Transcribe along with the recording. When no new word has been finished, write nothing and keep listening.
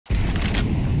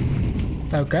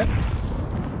Okay.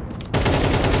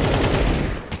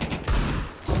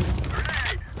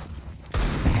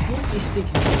 What is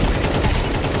taking?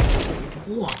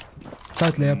 What?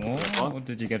 Side layup. Or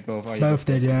did you get both? Both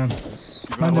did, yeah. I'm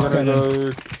Minus gonna cannon.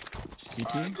 go.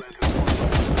 CT?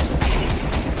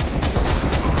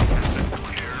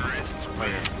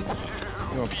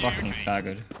 You're a fucking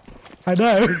faggot. I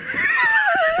know.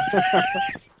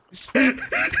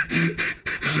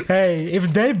 Hey,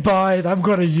 if they buy it, I'm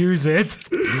gonna use it.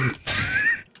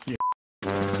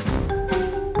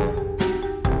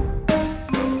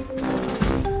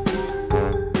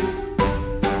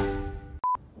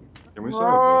 Can we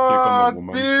start a kick on the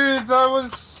woman? Dude, that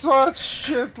was such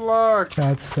shit luck.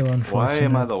 That's so Why unfortunate.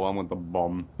 am I the one with the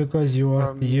bomb? Because you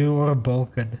are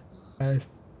Balkan. That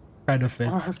kind of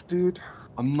fits. Dude.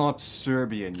 I'm not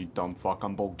Serbian, you dumb fuck.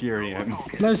 I'm Bulgarian.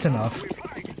 Close enough.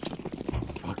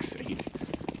 Fuck's sake.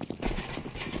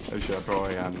 Actually, I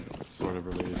probably am sort of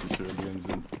related to Serbians.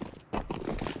 And...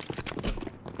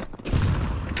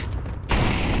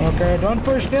 Okay, don't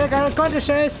push Nick. I can't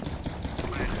assist.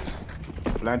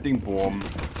 Planting bomb.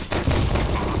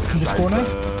 In this corner.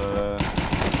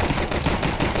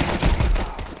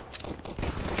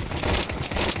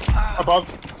 Above.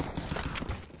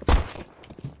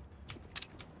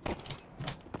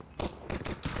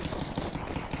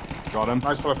 Got him.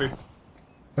 Nice Fluffy.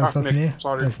 That's not Nick, me.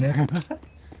 sorry. That's Nick.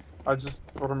 I just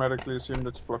automatically assumed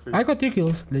it's Fluffy. I got 2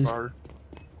 kills, at least. Sorry.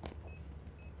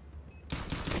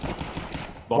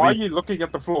 Bobby. Why are you looking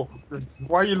at the floor?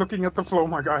 Why are you looking at the floor,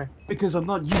 my guy? Because I'm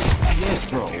not used to CS,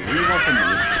 bro. What do you want from me?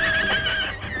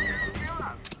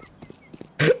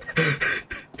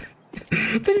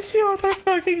 Did you see what I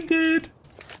fucking did?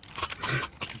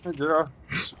 Yeah,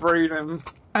 sprayed him.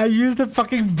 I used the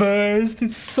fucking burst.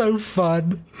 It's so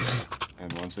fun.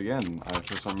 And once again, I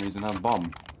for some reason have bomb.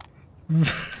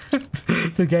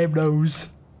 The game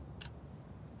knows.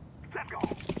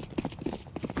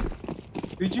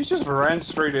 Did you just ran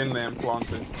straight in there and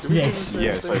planted? Did we Yes. do the same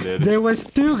Yes, I thing? did. There was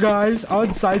 2 guys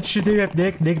on site shooting at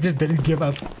Nick. Nick just didn't give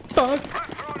a fuck.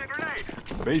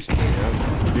 Basically,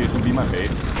 yeah. You can be my bait.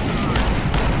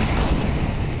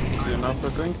 Is it enough, I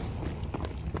think?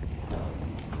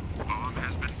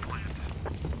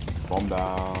 Bomb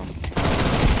down.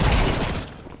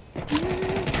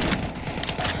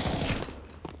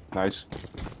 Nice.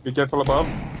 Be careful above.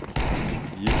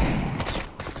 Yep.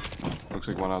 Looks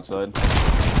like one outside.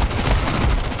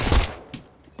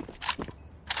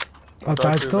 Outside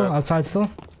Got you still? there. Outside still?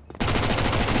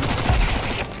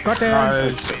 Got him!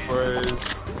 Nice,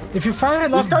 boys. If you fire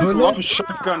enough These guys love bullets,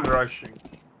 shotgun rushing.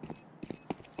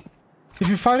 if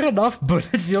you fire enough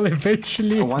bullets, you'll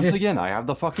eventually. But once again, I have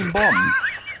the fucking bomb.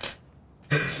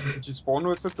 Did you spawn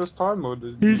with it this time, or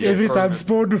did He's you every throw time it?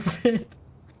 spawned with it.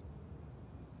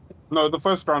 No, the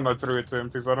first round I threw it to him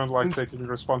because I don't like taking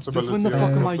responsibility. Since when the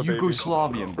fuck of am I the baby.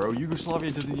 Yugoslavian, bro?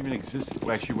 Yugoslavia doesn't even exist.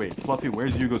 Well, actually, wait. Fluffy,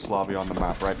 where's Yugoslavia on the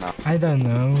map right now? I don't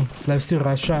know. Close to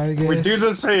Russia, I guess. We do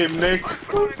the same, Nick.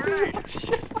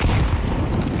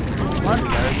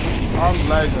 I'm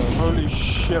lagging. Holy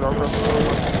shit!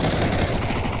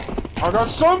 I got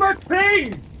so much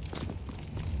ping.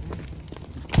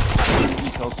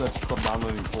 Tell Seth to stop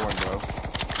downloading porn, bro.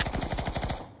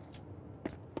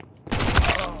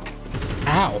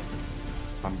 Ow.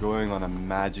 I'm going on a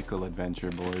magical adventure,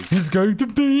 boys. This is going to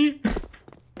be.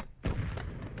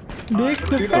 Nick,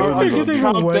 the Dude, fact I you're can getting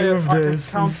count away the- with I can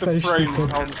this count is so the frames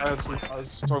stupid.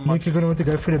 as so Nick, much. you're gonna want to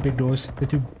go for the big doors. The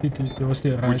two doors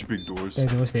to the right. Which big doors? The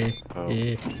doors there. Oh.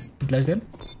 Yeah. Close them.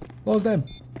 Close them.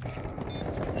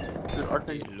 Dude, I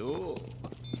can- Hello.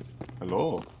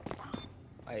 Hello?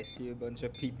 I see a bunch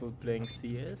of people playing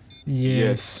CS.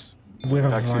 Yes. We're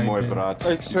Taxi mooi, vibing. brat.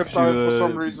 Except I, for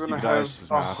some Stuur reason, die have guys naast.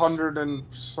 100 and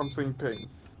something ping.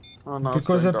 Oh, no, it's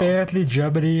Because going down. apparently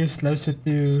Germany is closer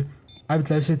to. I'm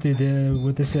closer to the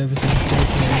with the service than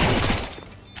Jason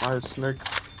is. Nice, Nick.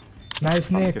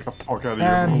 Nice, Nick. Get the fuck out of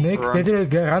here, bro. Nick, Run.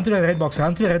 run to the red box.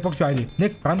 Run to the red box behind you.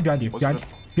 Nick, run behind you. What's Behind, that?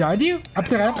 behind you. Up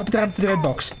the ramp. Up the ramp to the red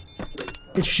box.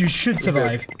 You should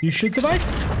survive. You should survive.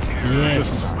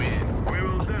 Yes.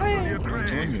 Can I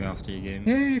join you after your game?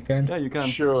 Yeah, you can. Yeah, you can.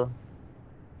 Sure.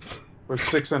 We're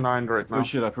 6 and 9 right now. Oh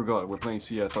shit, I forgot. We're playing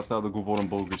CS. I started to go on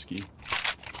Bulgarski.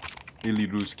 Ili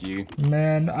Ruski.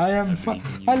 Man, I am.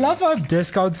 I love how I'm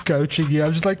discount coaching you.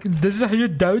 I'm just like, this is how you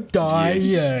don't die.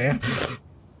 Yes.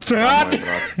 Yeah. Mooi,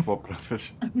 brat.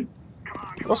 Popgrafisch.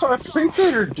 Also, I think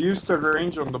they reduced the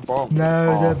range on the bomb.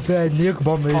 No, the nuke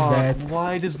bomb is that.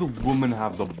 Why does the woman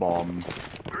have the bomb?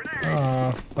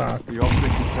 Oh, fuck. The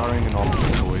object is carrying an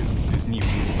object, boys. This new.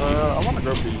 I wanna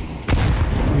go B.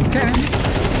 We can.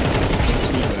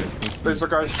 See you guys. There's a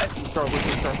guy shooting with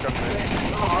his shotgun,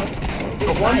 man.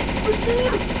 Got one. There's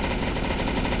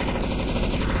two.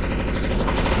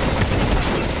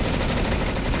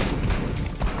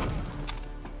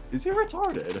 Is he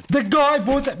retarded? The guy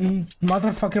bought the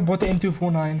motherfucker bought the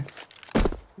M249.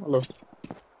 Hello.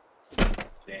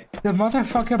 The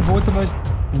motherfucker bought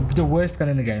the worst gun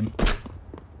in the game.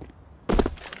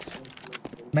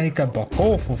 Man, you can buck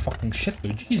off for fucking shit,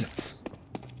 dude. Jesus.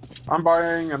 I'm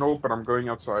buying an AWP and I'm going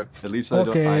outside. At least I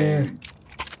Okay. don't.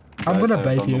 I'm gonna I've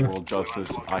bait done you. the world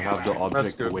justice. I have the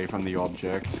object good. away from the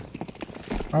object.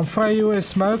 I'll throw you a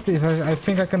smoke if I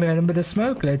think I can remember the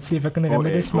smoke. Let's see if I can remember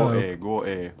the Go smoke. A, go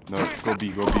A. No, go B,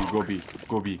 go B, go B,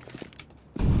 go B.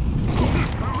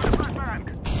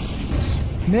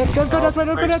 Nick, don't go that way,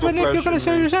 don't go thanks that way, for Nick. You're gonna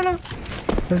save flashing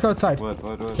yourself. Let's go outside. What?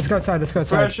 Let's go outside, let's go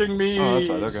outside. Flashing me. Oh,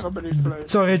 outside, okay. Somebody flash.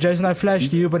 Sorry, Jason, I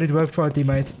flashed you, but it worked for our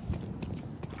teammate.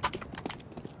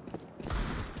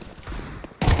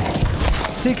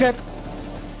 Secret!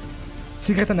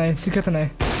 Secret and A, secret and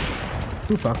A.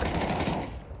 Oh fuck.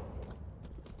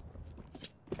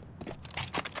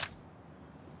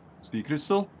 Secret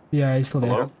still? Yeah, he's still there.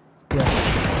 Hello?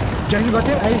 Yeah. Jason got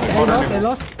him. A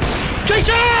lost.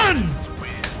 Jason!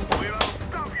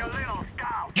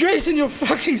 Jason, you're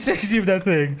fucking sexy with that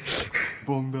thing.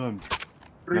 Bomb done.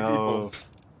 Three No, people.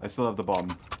 I still have the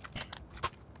bomb.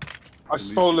 I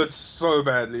stole it so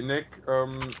badly, Nick. I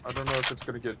don't know if it's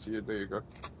gonna get to you. There you go.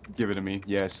 Give it to me.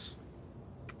 Yes.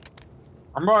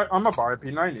 I'm a buy a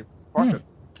P90. Fuck it.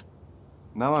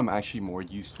 Now I'm actually more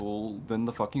useful than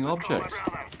the fucking objects.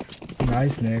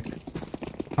 Nice, Nick.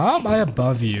 How am I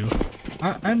above you?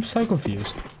 I'm so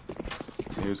confused.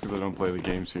 Maybe it's because I don't play the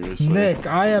game seriously. Nick,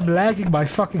 I am lagging my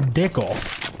fucking dick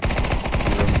off.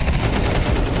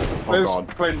 Oh There's god.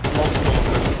 playing multiple.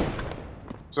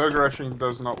 Zerg rushing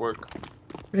does not work.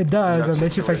 It does, That's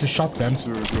unless you face a great. shotgun.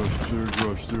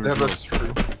 Yeah, that's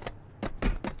true.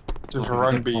 Just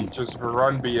run B. Just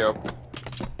run B up.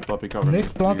 Puppy cover me,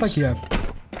 Nick, plant please. like you.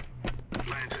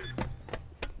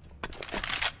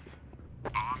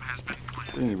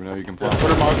 Didn't even know you can Yeah, plant.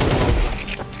 put him out.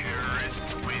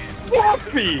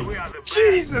 Fluffy!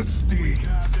 Jesus, dude!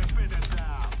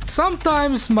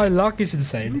 Sometimes my luck is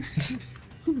insane.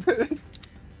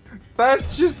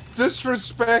 That's just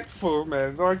disrespectful,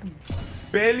 man. Like,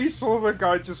 barely saw the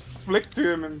guy just flick to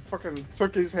him and fucking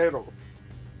took his head off.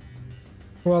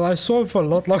 Well, I saw him for a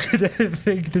lot longer than I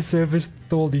think the service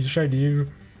told you, showed you.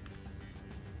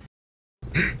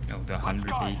 Oh, the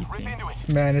 180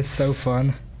 thing. Man, it's so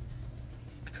fun.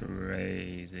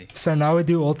 Crazy. So now we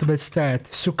do ultimate stat.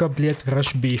 Suka Blade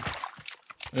Rush B.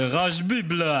 Rush B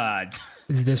blood.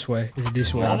 It's this way. It's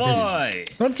this way. Oh This- boy.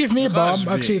 Don't give me a bomb. Rush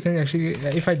B. Actually, you can actually.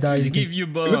 If I die, you Just can. give you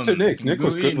bomb. Good to Nick. Nick Go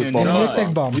was good in with and bomb. Yeah, die. Nick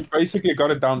take bomb. He basically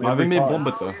got it down Maar every we mee time.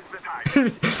 bomben toch?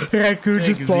 Raccoon Take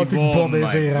just the planting bomb, bomb my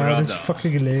every round. It's brother.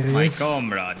 fucking My hilarious.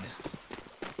 comrade.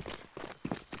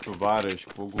 Tovariš,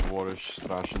 ko govoriš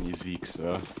strašen jezik,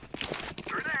 se.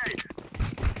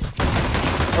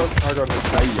 Oh, I got it.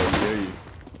 Ajajaj.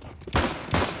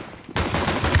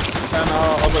 And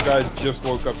our other guy just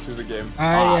woke up to the game.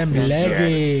 I am yes.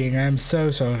 lagging. I'm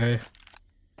so sorry.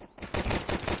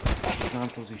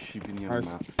 Aantal is shibini on Nice.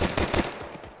 the map.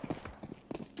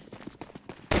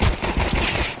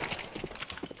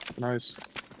 Nice.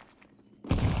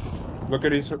 Look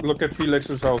at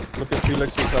Felix's health. Look at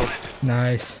Felix's health.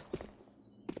 Nice.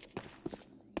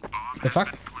 The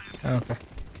fuck? Oh, okay.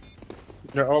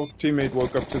 Yeah, our teammate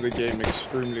woke up to the game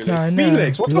extremely late. No, I know.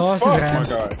 Felix, what Lost the his fuck, my hand.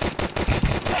 guy?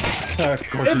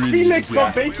 Koželini Felix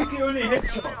got jezik. basically only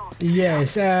headshots.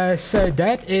 Yes, so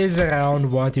that is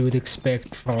around what you would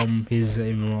expect from his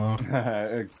MMR.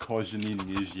 Koželini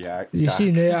jezik. You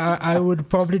see, I would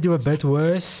probably do a bit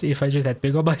worse if I just had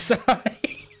pig on my side.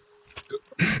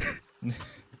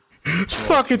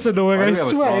 Fuck, it's annoying. Why do I we have a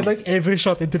swear, trans- like every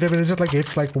shot into them, it's just like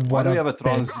it's like Why one do we of have a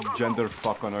 10. transgender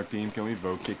fuck on our team? Can we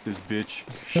vote kick this bitch?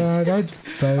 Don't I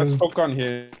vote. still can't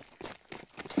hear.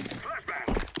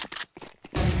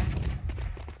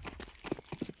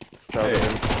 Hey,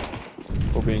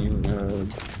 For being,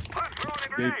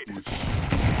 big push.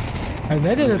 I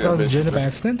made it a Yeah, bitch, transgender by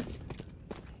accident.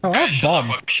 Oh, I have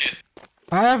bomb.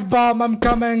 I have bomb. I'm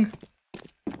coming.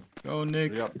 Go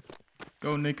Nick. Yep.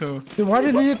 Go Nico. Dude, why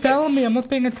didn't you tell me? I'm not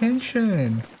paying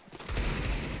attention.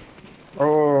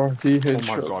 oh, he Oh hit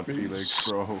my god, Felix,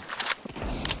 bro.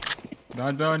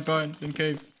 Behind, in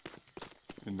cave.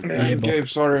 In the Yeah, Yeah, but- Gabe,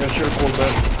 sorry, I should have called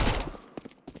that.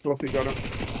 Fluffy got him.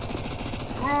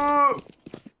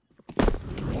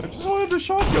 I just wanted the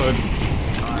shotgun.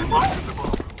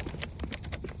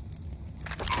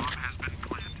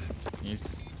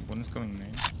 Yes, one is going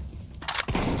main.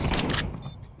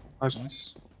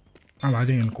 Nice. I'm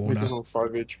hiding in Nick is corner. on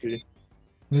 5 HP.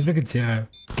 Let's make it 0.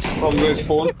 From their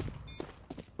spawn.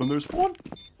 When there's one.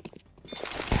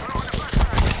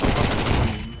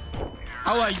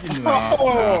 How are you doing?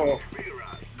 Oh!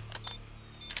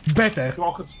 Better.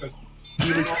 Rocketstuk.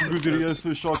 Felix Guderius,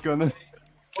 the shotgun.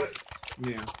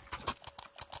 Yeah.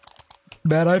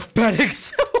 Man, I panicked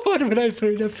so hard when I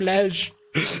threw the flash.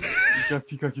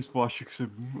 Ik heb die splasjes.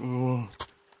 Oh.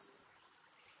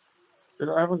 Dude,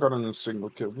 I haven't gotten a single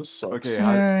kill. This sucks. Okay,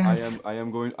 Yes. I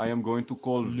am going to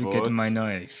call Look vote. at my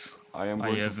knife. I am I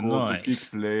going have to a call to knife.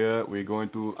 pick player. We're going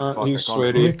to he's I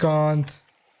sweaty. We can't.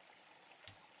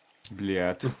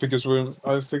 Bled. Because we're,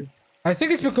 I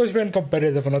think it's because we're in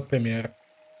competitive and not premier.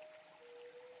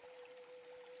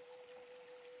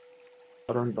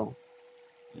 I don't know.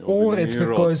 Or it's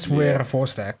because we're a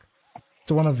 4-stack.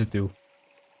 It's one of the two.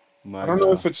 I don't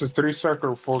know if it's a 3-stack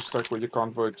or a 4-stack where you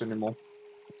can't vote anymore.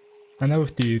 I know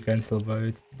with 2 you can still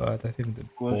vote, but I think the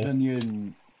 4.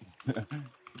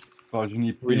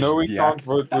 We know we can't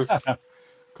vote with...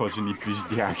 Cause you need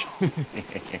pizdiak.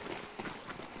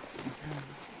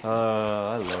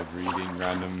 I love reading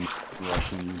random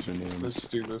Russian usernames. Let's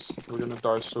do this. We're gonna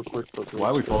die so quick, but... Why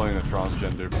are we following a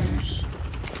transgender boost?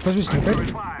 Because we're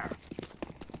stupid?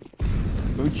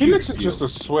 Felix is just a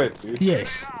sweat, dude.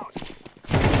 Yes.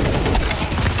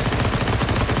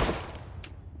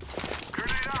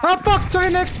 Oh fuck,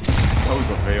 sorry Nick! That was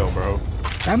a fail, bro.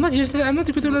 I'm not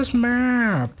good at this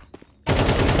map.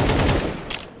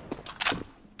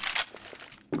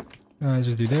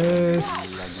 Just do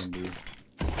this. Do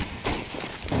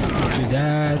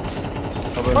that.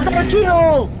 I got a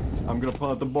kill! I'm gonna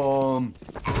plant the bomb.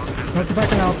 Not if I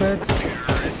can help it.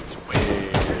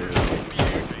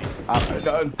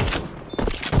 Done.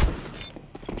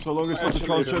 So long as not the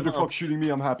transgender fuck shooting me,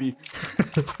 I'm happy.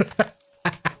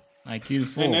 I killed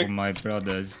 4 Nick. of my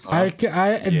brothers.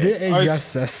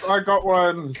 Yes. I got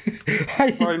one!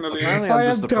 I Finally. I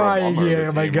am trying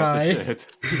here, my guy.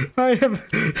 I am.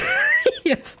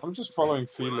 Yes. I'm just following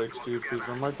Felix, dude, because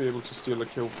I might be able to steal a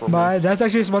kill from him. My, that's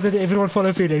actually smart that everyone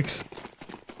follow Felix.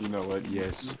 You know what?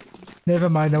 Yes. Never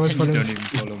mind, I was You following. don't even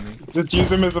follow me. Just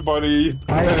use him as a body.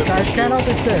 I cannot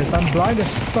assist. I'm blind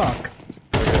as fuck.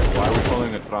 Okay, why are we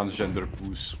following a transgender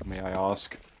boost? May I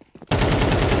ask?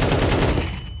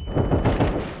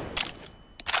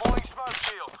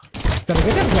 Can I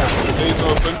get him now? A is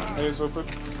open. A is open.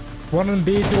 One and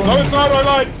B, 2 No, and it's not, I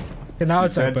lied! Okay, now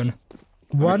it's dead. open.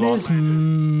 One is.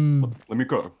 Let me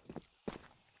go.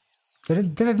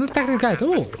 Did I not technically guy at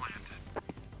all?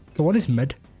 The one is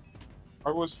mid.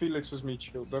 I was Felix's meat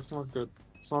shield. That's not good.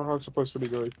 It's not how it's supposed to be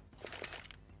going.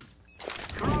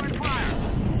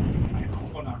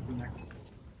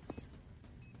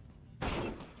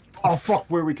 Oh fuck,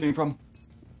 where we came from?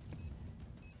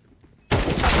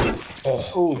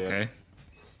 Oh, Okay.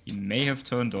 He may have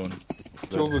turned on.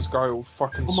 kill this guy all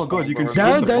fucking Oh my god, you can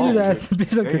small, see- bro. Don't do bomb, that. dude.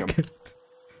 Please don't Damn. get killed.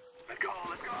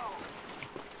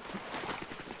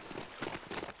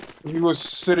 He was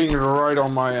sitting right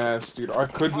on my ass, dude. I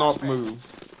could not move.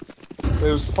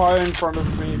 There was fire in front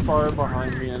of me, fire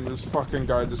behind me, and this fucking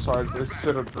guy decides to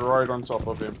sit it right on top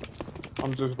of him.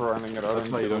 I'm just running it. That's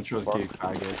why you don't trust gay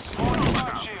faggots.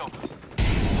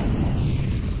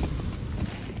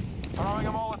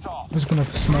 I'm just gonna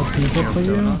smoke people for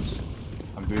you.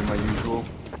 I'm doing my usual.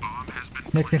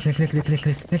 Nick,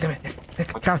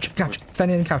 couch,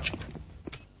 stand in couch.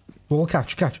 Wall,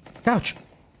 couch. Couch!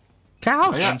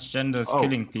 Transgender's Oh,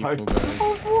 killing people, hi. guys.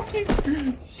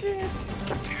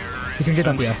 You can get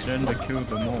up here. Transgender killed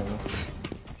them all.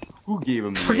 Who gave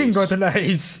him the Freaking ace? got an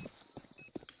ace!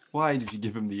 Why did you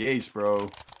give him the ace, bro?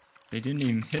 They didn't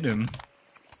even hit him.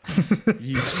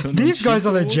 These guys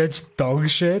are legit dog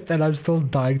shit, and I'm still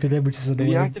dying to them, which is Did he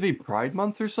annoying. activate Pride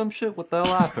Month or some shit? What the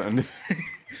hell happened?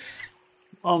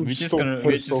 I'm We're just still gonna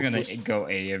pissed off this- go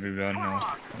A everyone now.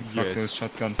 Fuck Yes. those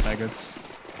shotgun faggots.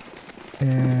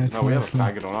 Yeah, it's No, we have a nasty.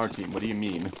 faggot on our team. What do you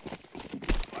mean?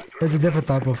 It's a different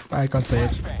type of. I can't say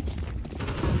it.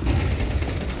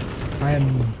 I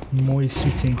am moist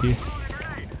Sutsinki.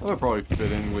 I would probably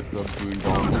fit in with the boon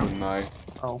bombs, wouldn't I?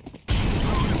 Oh.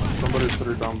 Somebody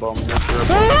threw down bomb.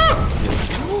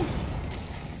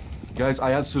 Guys, I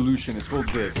had solution. It's called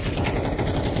this.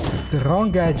 The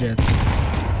wrong gadget.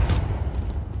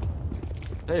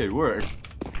 Hey, it worked.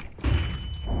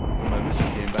 When my vision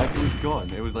came back, it was gone.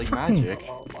 It was like magic.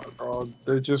 Oh my god.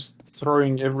 They're just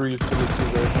throwing every utility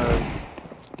they have.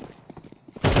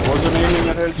 I wasn't aiming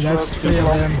at headshots. Let's feel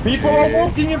them. People are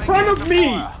walking in front of me!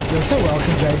 You're so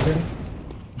welcome, Jason.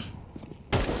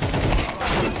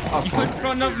 You in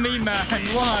front of me, man.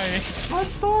 Why? I'm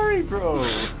sorry, bro.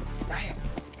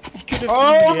 You could could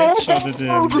have Oh, easily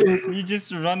headshotted him. You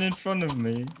just run in front of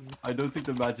me. I don't think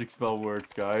the magic spell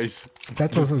worked, guys.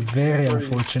 That was very I'm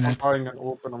unfortunate. buying an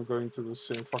open. I'm going to the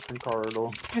same fucking corridor.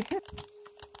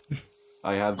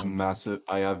 I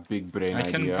have big brain I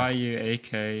can idea. buy you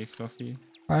AK, Fluffy.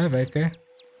 I have AK.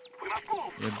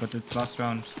 Yeah, but it's last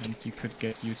round, and you could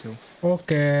get U2.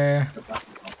 Okay.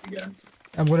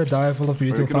 I'm gonna die full of Or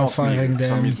you beauty can while also firing use, for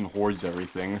some them. reason, hoards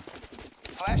everything.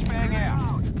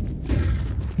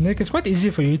 Nick, it's quite easy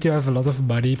for you to have a lot of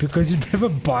money because you never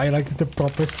buy like the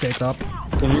proper setup.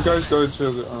 Can you guys go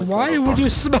to the... Why would you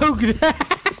smoke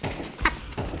that?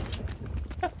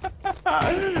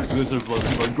 Blizzard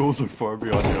Plus, my goals are far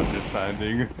beyond your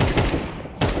understanding.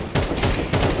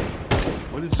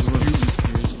 What is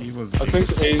this? He was. I think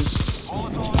A's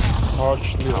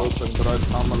partially open, but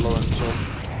I'm alone, so...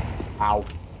 Ow.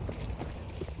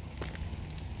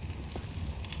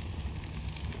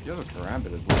 You have a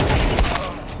karambit as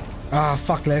well. Ah,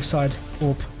 fuck, left side.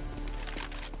 Oop.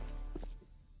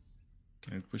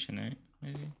 Can we push an A,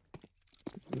 maybe?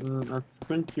 I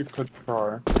think you could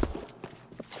try.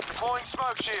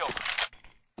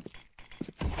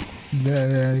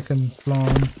 Yeah, you can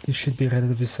plant. You should be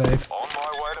relatively safe.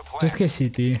 Just get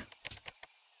CT.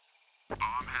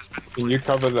 Can you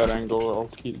cover that angle? I'll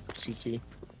keep CT.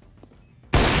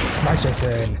 Nice,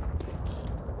 Jason.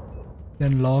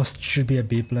 Then last should be a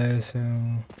B player, so... I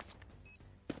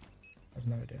have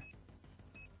no idea.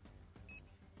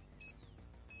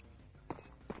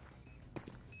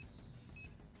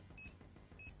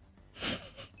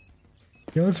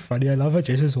 You know what's funny? I love how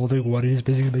Jason's holding one and he's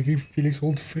basically making Felix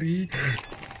hold three.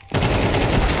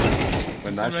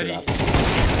 When that shit happens.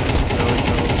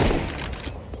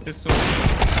 Pistol.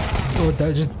 Oh,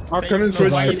 that just... I couldn't switch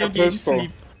survive. to my pistol.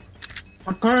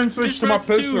 I couldn't switch to my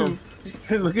pistol.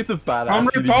 Look at the badass. I'm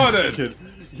retarded. Chicken.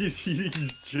 He's eating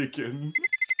his chicken.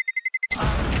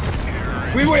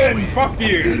 We win! Fuck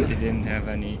you! He didn't have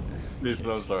any. Listen,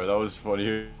 I'm sorry, that was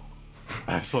funny.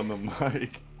 Ass on the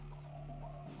mic.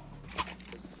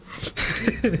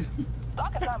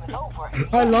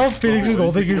 I love Felix's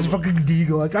holding his fucking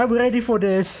deagle. Like, I'm ready for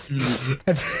this.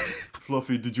 And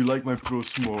Fluffy, did you like my pro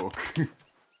smoke? you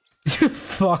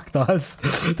fucked us.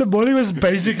 The molly was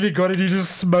basically gone and you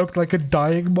just smoked like a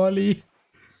dying molly.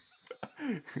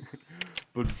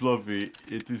 But Fluffy,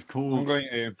 it is cool. I'm going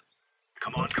A.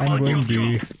 I'm going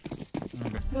B.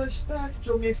 What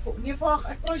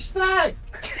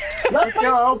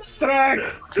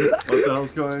the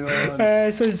hell's going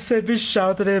on? So Sebby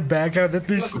shouted in the background at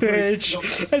me stage.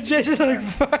 And Jason like,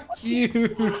 fuck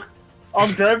you.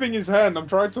 I'm grabbing his hand. I'm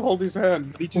trying to hold his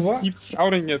hand. He just What? keeps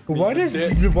shouting at me. Why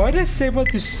does Seb want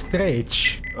to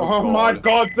stretch? Oh my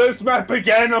god, this map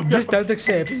again! I'm Just don't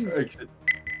accept.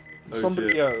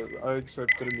 Somebody, yeah, I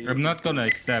accepted I'm immediately. not gonna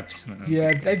accept, man.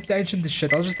 Yeah, ancient is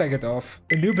shit. I'll just take it off.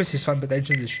 Anubis is fun, but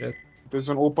ancient is shit. There's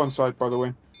an open site, by the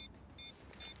way.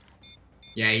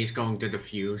 Yeah, he's going to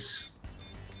defuse.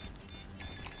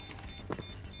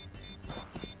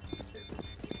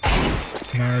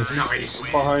 Nice. Nice.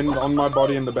 Behind, on my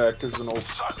body in the back is an open.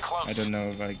 I don't know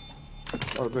if I.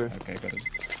 Oh, there. Okay, got it.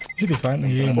 Should be fine.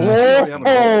 Yeah, nice.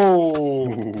 Oh!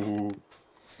 Ooh.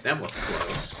 That was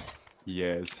close.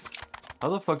 Yes. How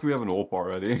the fuck do we have an AWP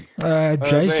already?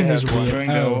 Jason they is have one. weird. Throwing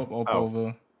the Oh. op Oh.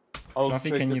 over. I'll Fluffy,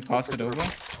 take can you pass I'll it take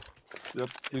over? Yep,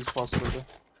 please pass it over.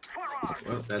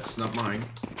 Well, that's not mine.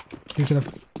 You could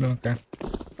have. Okay.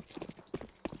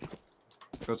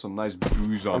 Got some nice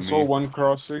booze I on saw me. one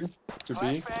crossing to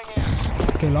B.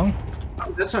 Okay, long.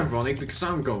 Oh, that's ironic because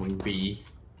I'm going B.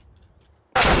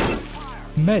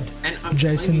 Mid. And I'm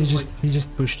Jason, finding, he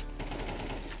just pushed.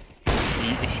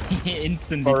 He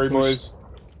instantly Sorry, pushed boys.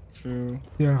 through.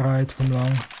 You're right from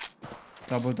long.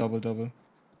 Double, double, double.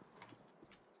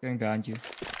 Going behind you.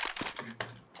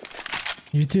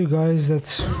 You two guys,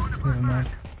 that's. Never mind.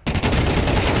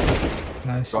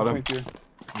 Nice. Got him. Thank you.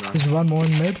 There's one more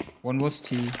in mid. One was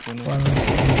T, one was. One was.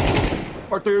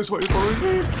 Arteus, what are you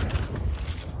doing?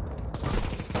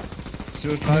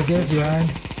 Suicide, Okay, suicide. behind.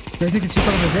 You guys need to see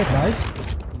from the Z, nice.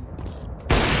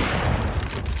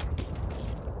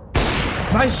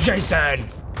 Nice, Jason!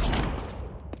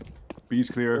 B's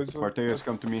clear. There's a- Arteus,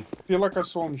 come to me. I feel like I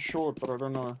saw him short, but I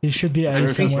don't know. He should be A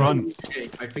Just somewhere. run.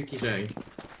 I think he's A.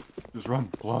 Just run.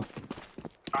 Hold on.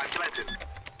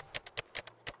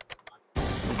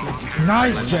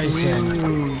 Nice,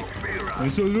 Jason!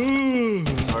 Alright,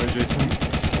 Jason.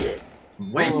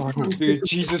 Wait, Oh, dude,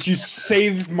 Jesus, you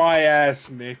saved my ass,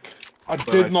 Nick. I I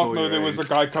did not saw know your there was a ace.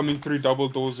 guy coming through double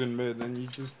doors in mid, and you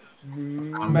just...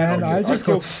 Man, I just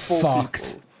killed got 4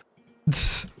 fucked.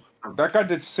 people. That guy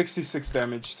did 66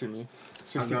 damage to me. I'm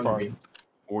gonna 65. be.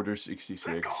 Order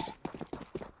 66.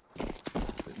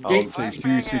 I'll Game. take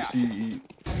 260.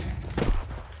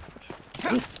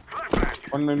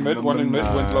 One in mid, one in mid,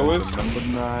 went lowest. Number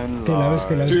 9. Okay, lowest,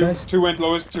 guys. Two went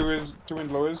lowest, two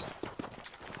went lowest.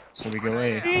 So we go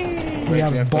A. We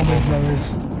have bombers,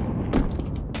 lowers. Okay,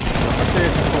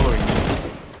 it's following me.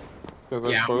 So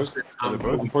that's Yeah, both. I'm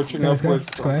I'm pushing Let's up go, with.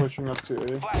 let's go. I'm pushing up to A.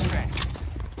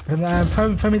 And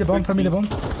throw me the bomb, throw me the bomb.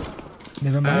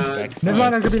 Never mind. Never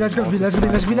mind, let's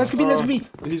go B.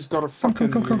 He's got a Come,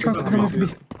 fucking. let's go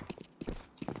B.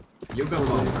 You go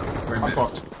bomb now. Where am I'm I?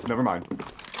 fucked. Never mind.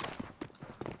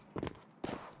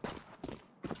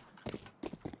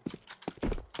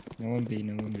 No one B,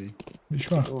 no one B. You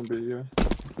sure? That won't be, yeah.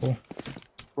 Cool.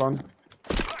 One.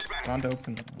 Can't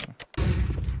open.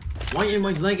 Why am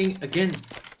I lagging again?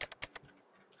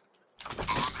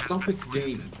 Stop it,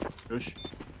 game. Push.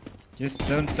 Just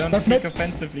don't Left peek mid.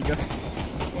 offensively, guys.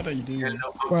 What are you doing? Yeah,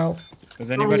 no, Well,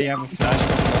 Does anybody have a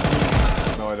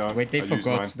flash? No, I don't. Wait, they I used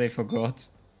forgot. mine. They forgot.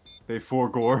 They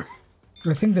forgore.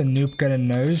 I think the noob cannon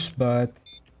knows, but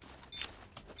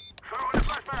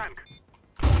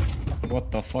What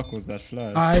the fuck was that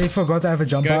flash? I forgot I have a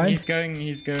jump behind. He's going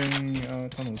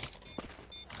tunnels.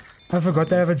 I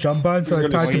forgot I have a jump behind, so I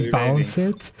He's gonna tried to save. bounce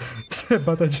it,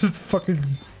 but I just fucking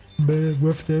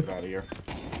whiffed it. Get out of here.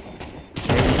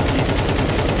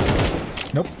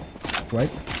 Nope. Wait.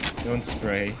 Don't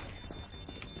spray.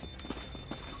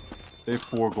 They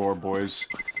forgore, boys.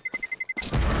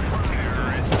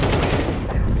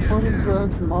 What is that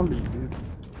mommy, dude?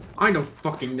 I don't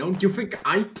fucking know. Do you think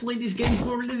I play this game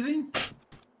for a living?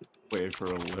 Wait for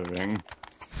a living.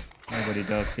 Nobody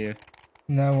does here.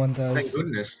 No one Thank does.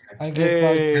 goodness. I get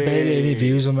like barely any Hey.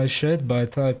 views on my shit,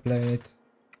 but I play it.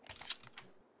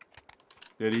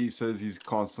 Diddy says he's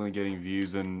constantly getting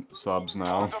views and subs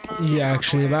now. Yeah,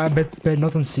 actually, but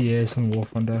not on CS, on War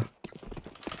Thunder.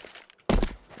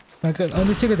 Like, the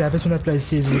only thing that happens when I play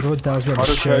CS is everyone tells me I'm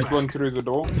Auto shit. check one through the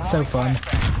door. It's so fun.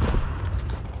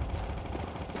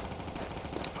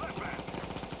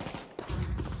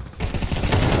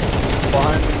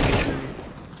 Behind me.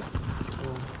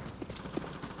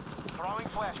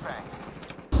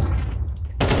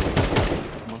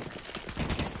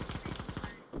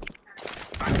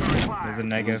 There's a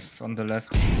negative on the left.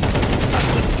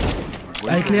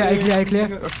 I clear.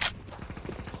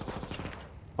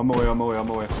 I'm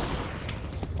away.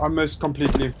 I missed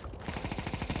completely.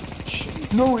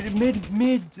 No,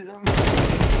 mid.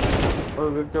 Oh,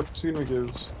 they've got two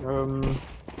negatives.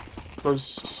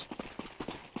 Close.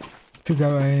 If you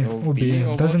go A Go or B, B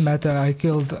or doesn't what? matter. I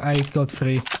killed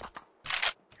 3.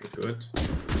 Good.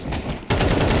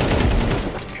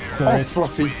 Oh, Great.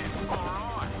 fluffy.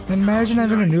 Imagine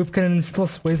having a noob cannon and still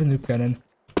sways the noob cannon.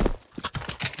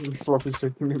 Fluffy's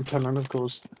taking the cannon, of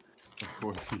course. Of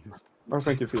course he is. Oh,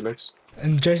 thank you, Felix.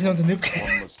 And Jason on the noob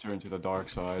cannon. One must turn to the dark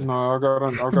side. No, I got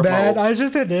Man, my I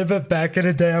just remember back in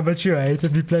the day how much you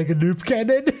hated me playing a noob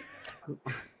cannon.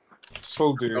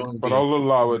 still do, but I'll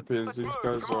allow it because these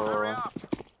guys are.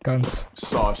 Guns.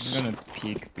 Sauce. I'm gonna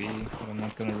peek B, but I'm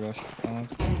not gonna rush out.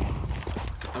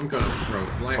 I'm gonna throw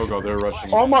flash. Oh god, they're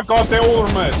rushing. Oh my god, they all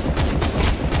are mid!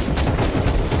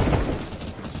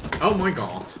 Oh my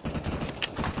god.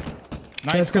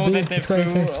 Nice Let's go call B, that they let's go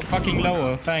threw inside. fucking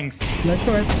lower, thanks. Let's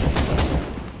go ahead.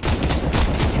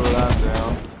 Throw that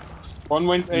down. One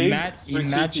went A. three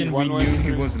Imagine CT, we one knew went he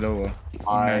three- was lower.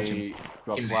 Imagine. I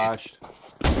got flashed.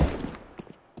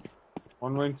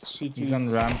 One went CT. He's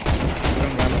on ramp. He's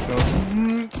on ramp close.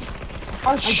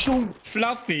 I don't.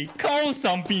 Fluffy, call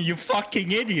something, you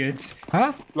fucking idiot!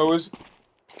 Huh? Lowers.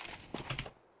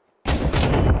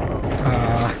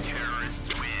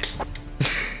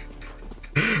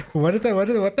 What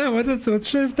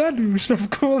should I have done? We should have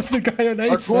called the guy on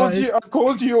A side. I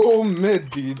called you all mid,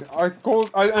 dude. I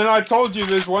told you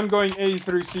there's one going A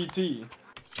through CT.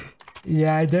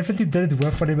 Yeah, I definitely didn't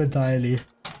whiff on him entirely.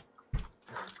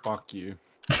 Fuck you.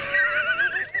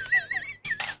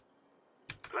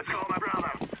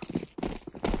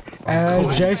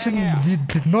 Jason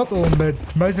did not all mid.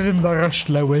 Most of them rushed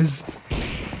lowers.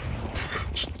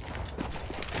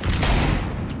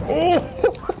 Oh!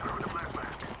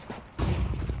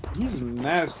 He's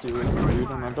nasty with me, dude,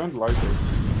 and I don't like it.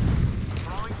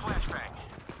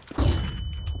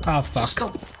 Ah, fuck.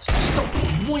 Stop.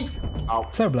 Wait.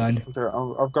 So blind. Okay,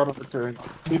 I've got it. Okay.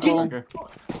 People. Okay.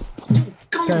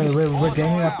 Okay, we're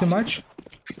ganging up too much.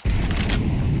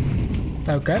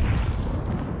 Okay.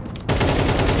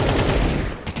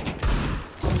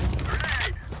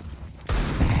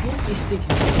 What is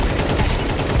taking?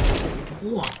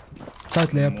 What?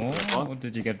 Side lip. More? Or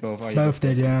did you get both? Oh, you Both got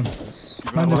did, yeah.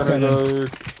 both. Mine I'm is gonna better. go.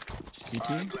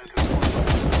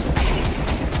 CT?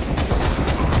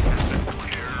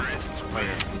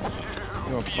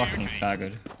 a fucking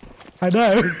faggot. I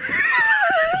know.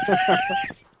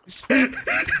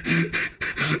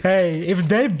 Hey, if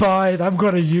they buy it, I'm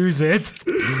gonna use it.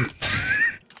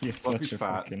 You're such a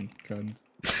fat. fucking cunt.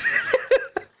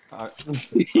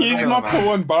 He's not the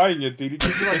one buying it, dude. He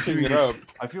keeps picking it up.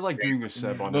 I feel like doing a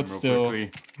Seb on But him real still.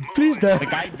 quickly. Please don't.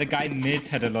 The guy mid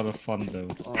had a lot of fun though.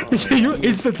 You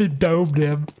instantly domed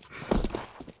him.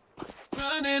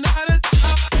 Running out of